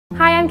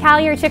I'm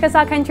Callie, your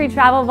Chickasaw Country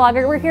travel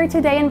vlogger. We're here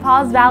today in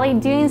Paws Valley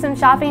doing some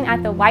shopping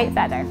at the White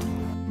Feather.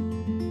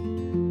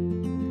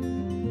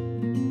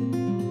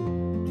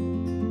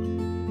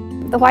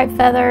 The White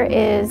Feather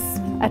is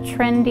a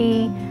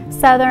trendy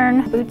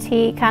Southern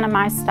boutique, kind of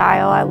my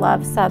style. I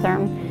love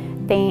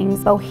Southern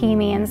things,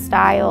 bohemian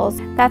styles.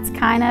 That's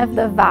kind of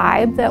the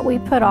vibe that we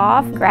put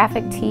off.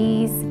 Graphic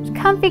tees,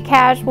 comfy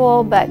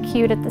casual, but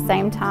cute at the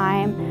same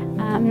time.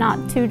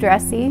 Not too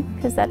dressy,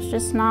 because that's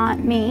just not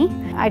me.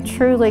 I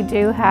truly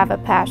do have a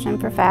passion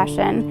for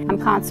fashion. I'm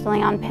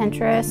constantly on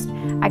Pinterest.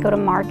 I go to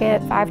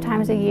Market 5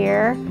 times a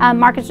year.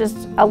 Market's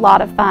just a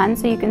lot of fun,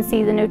 so you can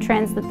see the new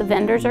trends that the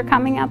vendors are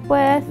coming up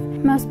with.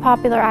 Most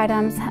popular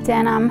items,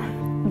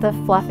 denim, the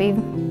fluffy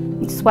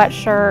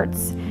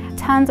sweatshirts,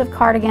 tons of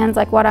cardigans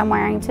like what I'm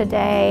wearing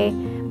today,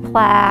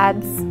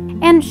 plaids,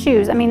 and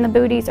shoes. I mean, the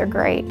booties are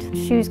great.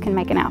 Shoes can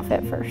make an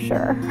outfit for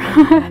sure.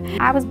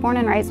 I was born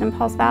and raised in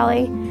Paws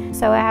Valley,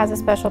 so it has a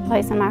special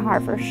place in my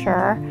heart for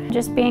sure.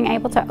 Just being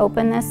able to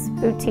open this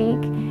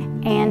boutique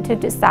and to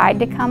decide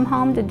to come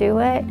home to do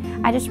it,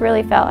 I just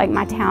really felt like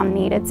my town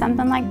needed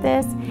something like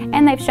this,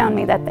 and they've shown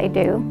me that they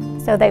do.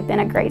 So they've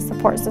been a great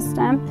support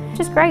system.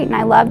 Just great, and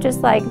I love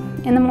just like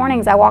in the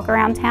mornings I walk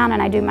around town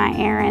and I do my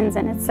errands,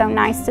 and it's so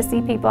nice to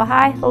see people,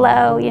 hi,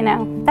 hello, you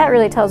know. That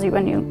really tells you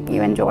when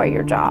you enjoy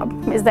your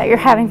job, is that you're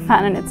having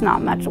fun and it's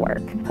not much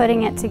work.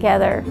 Putting it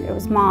together, it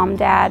was mom,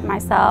 dad,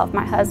 myself,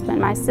 my husband,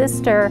 my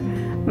sister,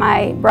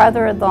 my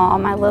brother-in-law,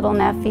 my little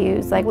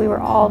nephews, like we were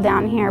all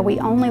down here. We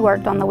only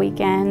worked on the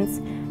weekends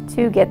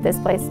to get this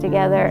place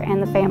together,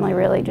 and the family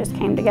really just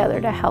came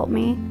together to help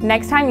me.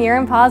 Next time you're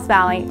in Paws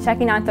Valley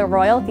checking out the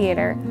Royal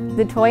Theater,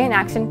 the Toy and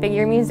Action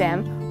Figure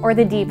Museum, or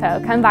the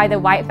Depot, come by the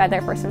White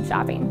Feather for some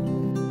shopping.